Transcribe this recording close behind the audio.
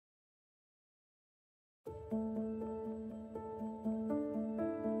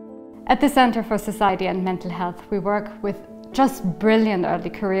At the Centre for Society and Mental Health, we work with just brilliant early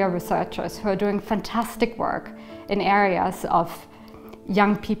career researchers who are doing fantastic work in areas of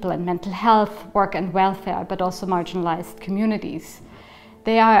young people and mental health, work and welfare, but also marginalised communities.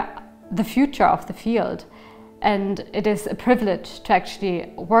 They are the future of the field, and it is a privilege to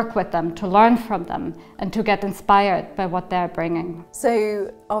actually work with them, to learn from them, and to get inspired by what they're bringing.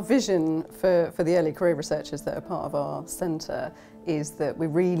 So our vision for the early career researchers that are part of our centre is that we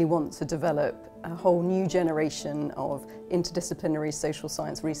really want to develop a whole new generation of interdisciplinary social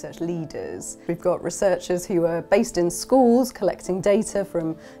science research leaders. We've got researchers who are based in schools collecting data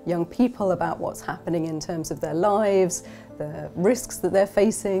from young people about what's happening in terms of their lives, the risks that they're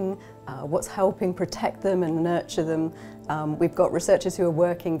facing, what's helping protect them and nurture them. We've got researchers who are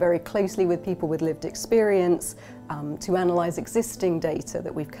working very closely with people with lived experience to analyse existing data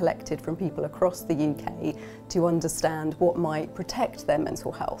that we've collected from people across the UK to understand what might protect their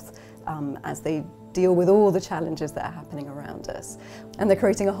mental health as they deal with all the challenges that are happening around us. And they're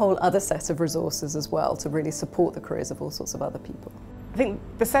creating a whole other set of resources as well to really support the careers of all sorts of other people. I think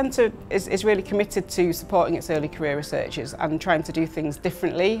the Centre is really committed to supporting its early career researchers and trying to do things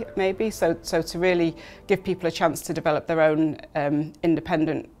differently, maybe, so to really give people a chance to develop their own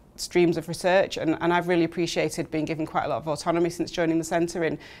independent streams of research, and I've really appreciated being given quite a lot of autonomy since joining the Centre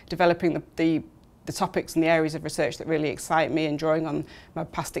in developing the topics and the areas of research that really excite me, and drawing on my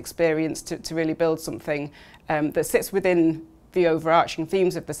past experience to really build something that sits within the overarching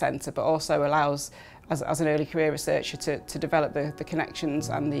themes of the Centre, but also allows as an early career researcher to develop the connections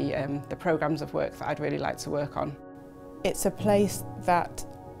and the programmes of work that I'd really like to work on. It's a place that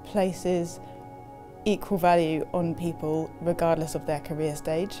places equal value on people regardless of their career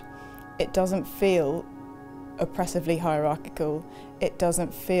stage. It doesn't feel oppressively hierarchical. It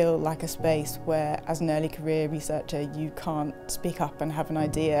doesn't feel like a space where, as an early career researcher, you can't speak up and have an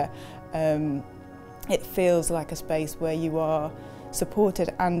idea. It feels like a space where you are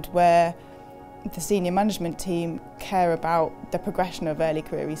supported and where the senior management team care about the progression of early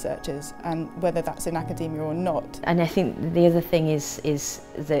career researchers, and whether that's in academia or not. And I think the other thing is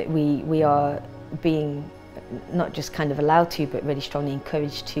that we are being not just kind of allowed to, but really strongly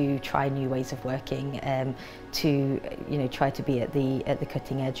encouraged to try new ways of working, to try to be at the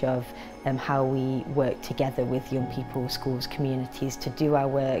cutting edge of how we work together with young people, schools, communities to do our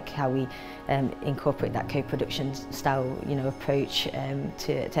work, how we incorporate that co-production style approach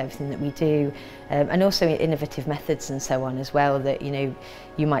to everything that we do, and also innovative methods and so on as well, that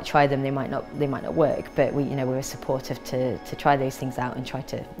you might try them, they might not work, but we're supportive to try those things out and try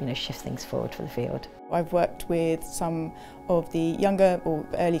to shift things forward for the field. I've worked with some of the younger or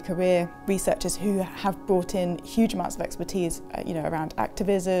early career researchers who have brought in huge amounts of expertise around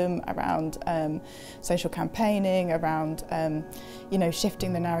activism, around social campaigning, around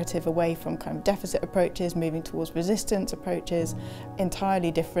shifting the narrative away from kind of deficit approaches, moving towards resistance approaches,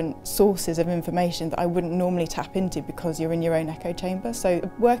 entirely different sources of information that I wouldn't normally tap into because you're in your own echo chamber. So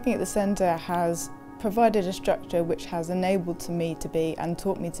working at the Centre has provided a structure which has enabled me to be and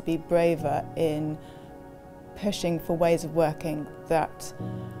taught me to be braver in pushing for ways of working that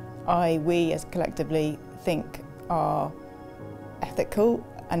we as collectively think are ethical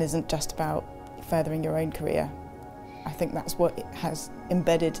and isn't just about furthering your own career. I think that's what it has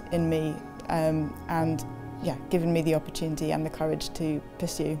embedded in me and given me the opportunity and the courage to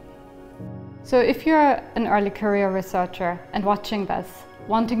pursue. So if you're an early career researcher and watching this,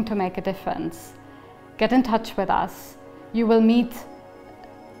 wanting to make a difference, get in touch with us. You will meet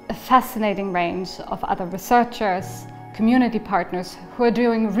a fascinating range of other researchers, community partners who are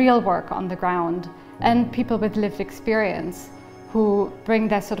doing real work on the ground, and people with lived experience who bring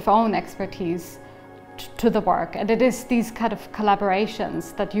their sort of own expertise to the work. And it is these kind of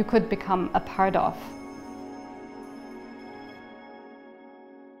collaborations that you could become a part of.